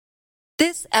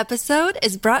This episode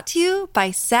is brought to you by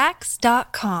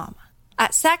Sax.com.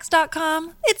 At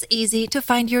Sax.com, it's easy to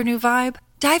find your new vibe.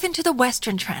 Dive into the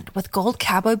Western trend with gold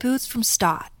cowboy boots from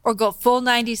Stott, or go full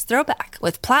 90s throwback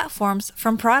with platforms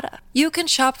from Prada. You can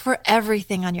shop for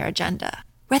everything on your agenda,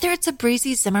 whether it's a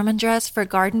breezy Zimmermann dress for a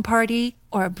garden party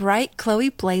or a bright Chloe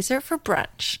blazer for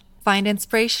brunch. Find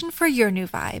inspiration for your new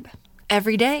vibe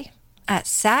every day at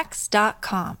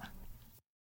Sax.com.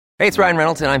 Hey, it's Ryan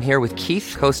Reynolds, and I'm here with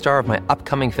Keith, co-star of my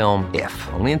upcoming film,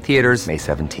 If, only in theaters May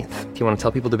 17th. Do you want to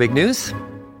tell people the big news?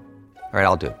 All right,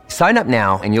 I'll do it. Sign up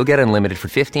now and you'll get unlimited for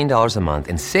 $15 a month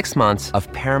and 6 months of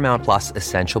Paramount Plus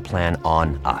Essential Plan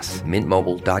on us.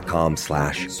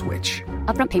 MintMobile.com/switch.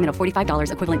 Upfront payment of $45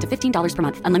 equivalent to $15 per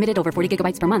month. Unlimited over 40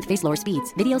 gigabytes per month. Face lower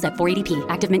speeds. Videos at 480p.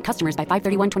 Active Mint customers by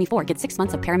 531.24 get 6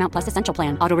 months of Paramount Plus Essential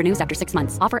Plan. Auto renews after 6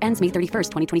 months. Offer ends May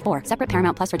 31st, 2024. Separate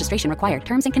Paramount Plus registration required.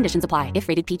 Terms and conditions apply if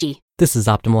rated PG. This is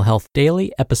Optimal Health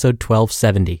Daily, episode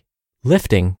 1270,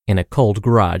 Lifting in a Cold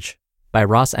Garage, by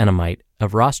Ross Enamait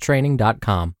of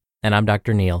rosstraining.com. And I'm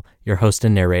Dr. Neil, your host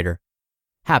and narrator.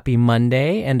 Happy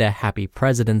Monday and a happy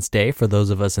President's Day for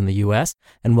those of us in the U.S.,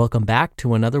 and welcome back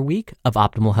to another week of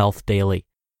Optimal Health Daily.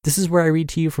 This is where I read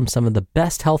to you from some of the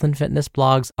best health and fitness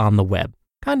blogs on the web,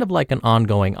 kind of like an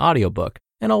ongoing audiobook,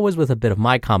 and always with a bit of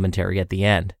my commentary at the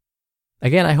end.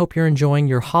 Again, I hope you're enjoying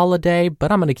your holiday,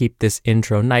 but I'm going to keep this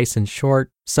intro nice and short,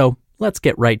 so let's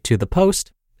get right to the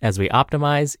post as we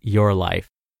optimize your life.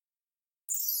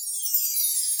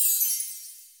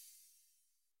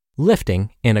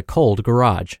 Lifting in a Cold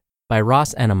Garage, by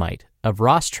Ross Enamait of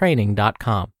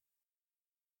rosstraining.com.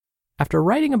 After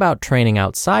writing about training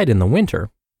outside in the winter,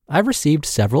 I've received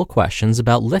several questions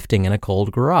about lifting in a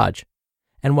cold garage.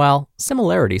 And while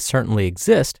similarities certainly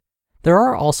exist, there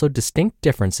are also distinct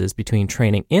differences between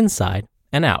training inside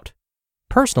and out.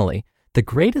 Personally, the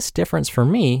greatest difference for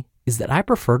me is that I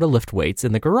prefer to lift weights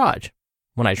in the garage.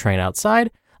 When I train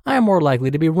outside, I am more likely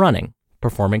to be running,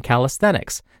 performing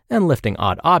calisthenics, and lifting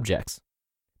odd objects.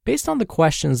 Based on the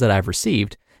questions that I've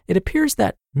received, it appears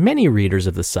that many readers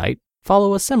of the site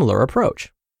follow a similar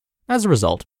approach. As a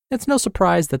result, it's no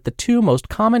surprise that the two most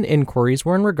common inquiries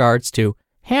were in regards to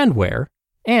hand wear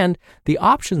and the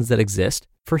options that exist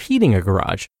for heating a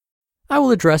garage. I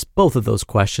will address both of those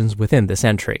questions within this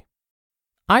entry.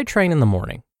 I train in the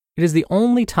morning. It is the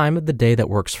only time of the day that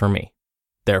works for me.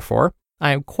 Therefore,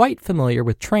 I am quite familiar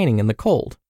with training in the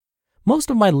cold.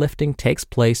 Most of my lifting takes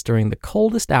place during the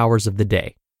coldest hours of the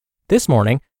day. This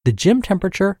morning, the gym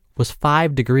temperature was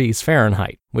 5 degrees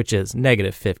Fahrenheit, which is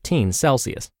negative 15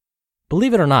 Celsius.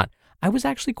 Believe it or not, I was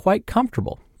actually quite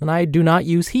comfortable, and I do not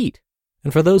use heat.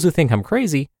 And for those who think I'm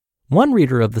crazy, one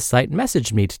reader of the site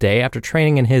messaged me today after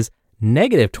training in his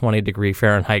negative 20 degree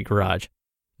Fahrenheit garage.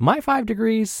 My 5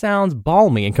 degrees sounds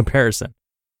balmy in comparison.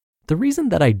 The reason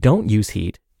that I don't use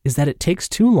heat is that it takes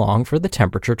too long for the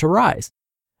temperature to rise.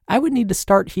 I would need to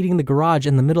start heating the garage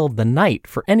in the middle of the night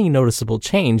for any noticeable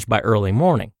change by early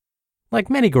morning. Like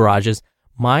many garages,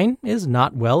 mine is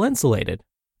not well insulated.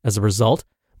 As a result,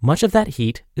 much of that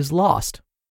heat is lost.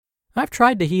 I've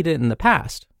tried to heat it in the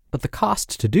past, but the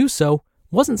cost to do so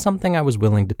wasn't something I was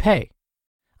willing to pay.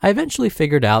 I eventually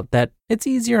figured out that it's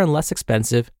easier and less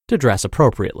expensive to dress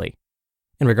appropriately.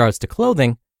 In regards to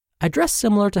clothing, I dress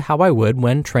similar to how I would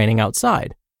when training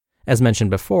outside. As mentioned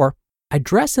before, I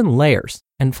dress in layers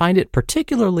and find it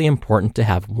particularly important to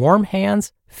have warm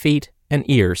hands, feet, and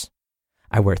ears.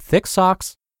 I wear thick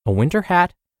socks, a winter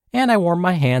hat, and I warm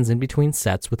my hands in between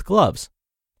sets with gloves.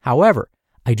 However,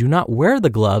 I do not wear the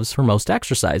gloves for most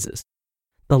exercises.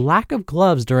 The lack of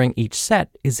gloves during each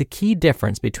set is a key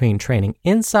difference between training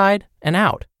inside and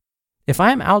out. If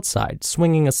I am outside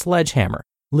swinging a sledgehammer,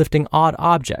 lifting odd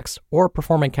objects, or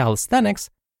performing calisthenics,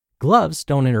 gloves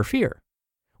don't interfere.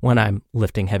 When I'm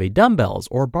lifting heavy dumbbells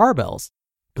or barbells,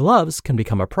 gloves can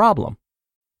become a problem.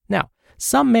 Now,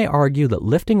 some may argue that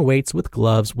lifting weights with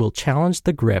gloves will challenge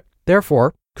the grip,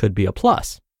 therefore could be a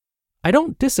plus. I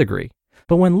don't disagree,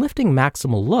 but when lifting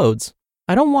maximal loads,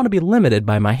 I don't want to be limited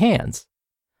by my hands.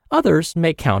 Others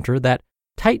may counter that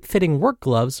tight-fitting work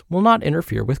gloves will not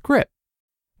interfere with grip.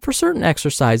 For certain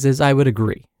exercises, I would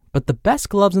agree, but the best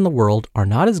gloves in the world are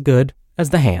not as good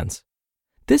as the hands.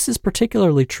 This is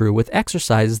particularly true with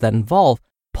exercises that involve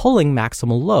pulling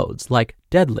maximal loads like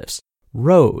deadlifts,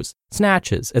 rows,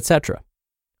 snatches, etc.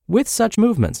 With such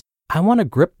movements, I want to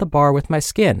grip the bar with my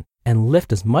skin and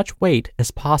lift as much weight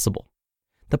as possible.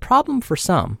 The problem for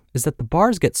some is that the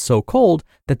bars get so cold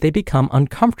that they become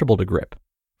uncomfortable to grip.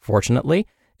 Fortunately,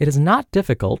 it is not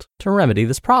difficult to remedy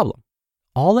this problem.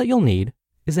 All that you'll need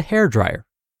is a hairdryer.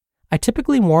 I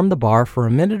typically warm the bar for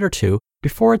a minute or two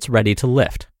before it's ready to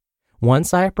lift.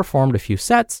 Once I have performed a few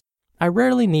sets, I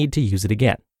rarely need to use it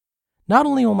again. Not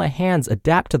only will my hands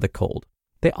adapt to the cold,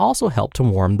 they also help to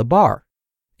warm the bar.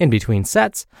 In between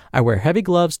sets, I wear heavy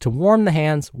gloves to warm the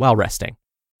hands while resting.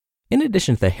 In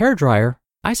addition to the hairdryer,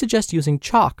 I suggest using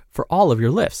chalk for all of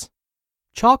your lifts.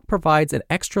 Chalk provides an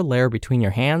extra layer between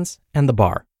your hands and the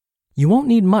bar. You won't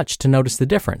need much to notice the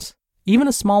difference. Even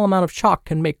a small amount of chalk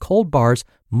can make cold bars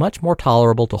much more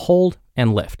tolerable to hold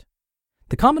and lift.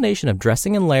 The combination of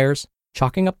dressing in layers,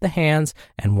 chalking up the hands,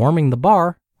 and warming the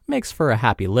bar makes for a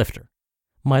happy lifter.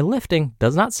 My lifting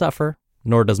does not suffer,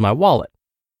 nor does my wallet.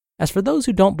 As for those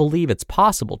who don't believe it's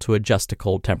possible to adjust to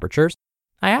cold temperatures,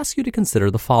 I ask you to consider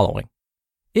the following.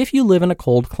 If you live in a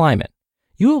cold climate,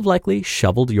 you have likely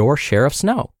shoveled your share of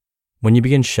snow. When you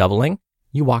begin shoveling,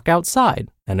 you walk outside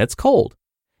and it's cold.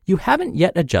 You haven't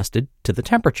yet adjusted to the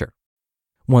temperature.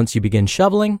 Once you begin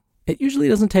shoveling, it usually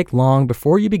doesn't take long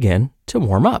before you begin to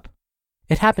warm up.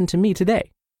 It happened to me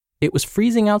today. It was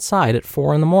freezing outside at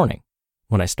 4 a.m.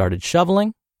 When I started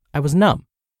shoveling, I was numb.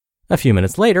 A few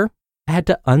minutes later, I had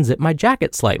to unzip my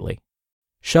jacket slightly.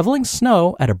 Shoveling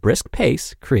snow at a brisk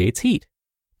pace creates heat.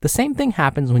 The same thing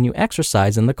happens when you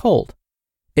exercise in the cold.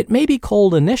 It may be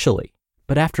cold initially,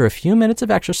 but after a few minutes of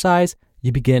exercise,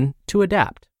 you begin to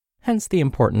adapt, hence the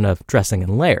importance of dressing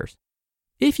in layers.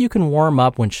 If you can warm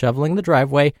up when shoveling the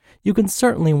driveway, you can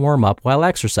certainly warm up while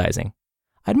exercising.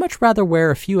 I'd much rather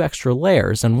wear a few extra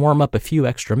layers and warm up a few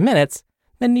extra minutes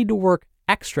than need to work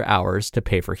extra hours to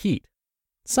pay for heat.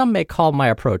 Some may call my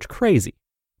approach crazy,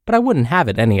 but I wouldn't have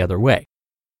it any other way.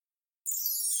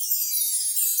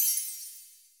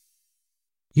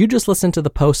 You just listened to the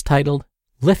post titled,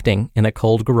 Lifting in a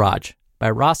Cold Garage by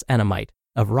Ross Enamait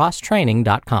of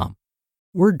rosstraining.com.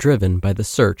 We're driven by the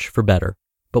search for better,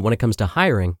 but when it comes to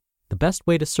hiring, the best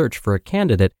way to search for a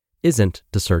candidate isn't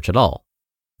to search at all.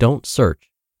 Don't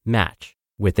search, match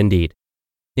with Indeed.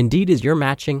 Indeed is your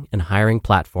matching and hiring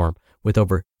platform with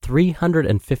over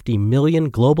 350 million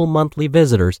global monthly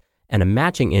visitors and a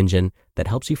matching engine that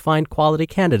helps you find quality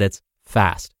candidates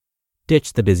fast.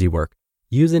 Ditch the busy work.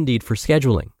 Use Indeed for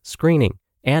scheduling, screening,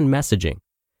 and messaging.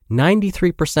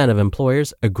 93% of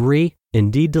employers agree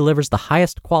Indeed delivers the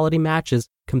highest quality matches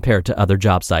compared to other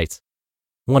job sites.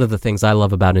 One of the things I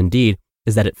love about Indeed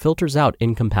is that it filters out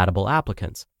incompatible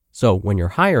applicants. So when you're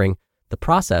hiring, the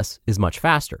process is much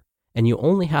faster, and you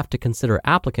only have to consider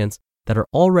applicants that are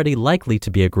already likely to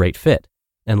be a great fit.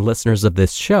 And listeners of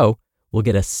this show will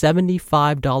get a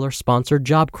 $75 sponsored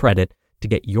job credit to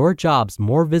get your jobs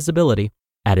more visibility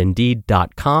at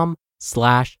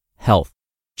Indeed.com/health.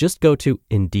 Just go to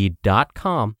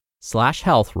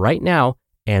Indeed.com/health right now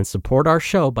and support our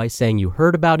show by saying you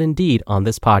heard about Indeed on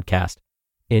this podcast.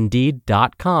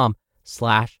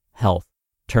 Indeed.com/health.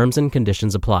 Terms and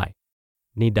conditions apply.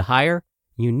 Need to hire?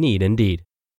 You need Indeed.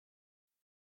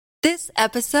 This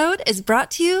episode is brought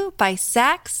to you by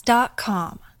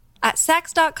Sax.com. At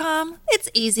Sax.com, it's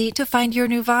easy to find your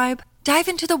new vibe. Dive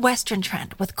into the Western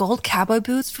trend with gold cowboy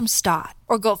boots from Stott,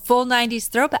 or go full 90s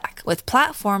throwback with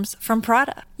platforms from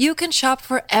Prada. You can shop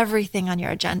for everything on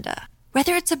your agenda,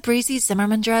 whether it's a breezy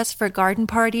Zimmermann dress for a garden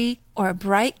party or a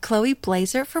bright Chloe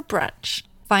blazer for brunch.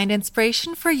 Find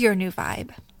inspiration for your new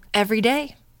vibe every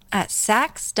day at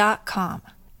Sax.com.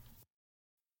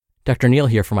 Dr. Neil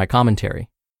here for my commentary.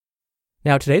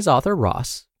 Now, today's author,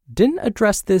 Ross, didn't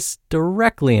address this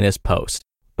directly in his post,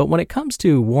 but when it comes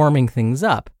to warming things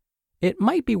up, it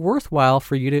might be worthwhile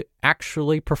for you to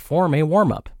actually perform a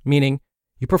warm-up, meaning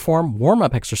you perform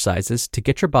warm-up exercises to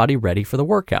get your body ready for the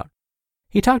workout.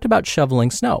 He talked about shoveling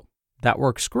snow. That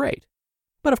works great.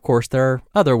 But of course, there are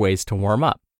other ways to warm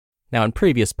up. Now, in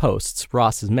previous posts,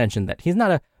 Ross has mentioned that he's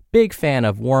not a big fan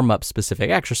of warm-up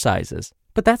specific exercises,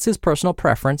 but that's his personal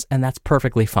preference, and that's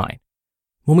perfectly fine.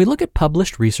 When we look at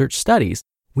published research studies,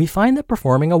 we find that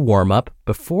performing a warm-up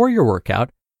before your workout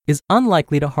is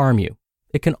unlikely to harm you.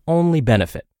 It can only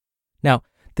benefit. Now,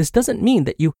 this doesn't mean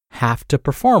that you have to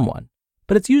perform one,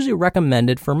 but it's usually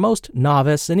recommended for most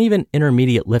novice and even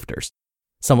intermediate lifters.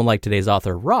 Someone like today's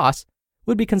author, Ross,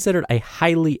 would be considered a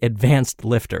highly advanced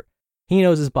lifter. He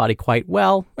knows his body quite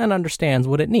well and understands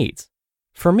what it needs.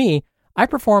 For me, I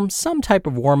perform some type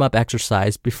of warm-up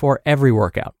exercise before every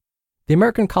workout. The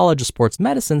American College of Sports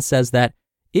Medicine says that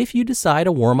if you decide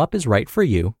a warm-up is right for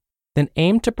you, then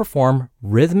aim to perform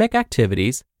rhythmic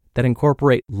activities that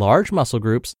incorporate large muscle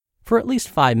groups for at least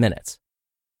 5 minutes.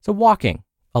 So walking,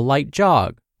 a light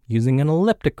jog, using an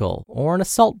elliptical, or an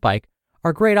assault bike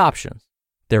are great options.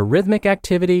 They're rhythmic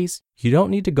activities. You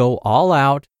don't need to go all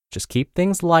out. Just keep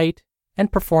things light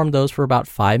and perform those for about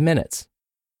 5 minutes.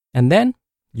 And then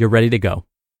you're ready to go.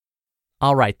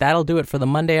 All right, that'll do it for the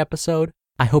Monday episode.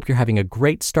 I hope you're having a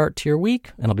great start to your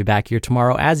week, and I'll be back here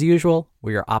tomorrow as usual,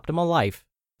 where your optimal life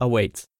awaits.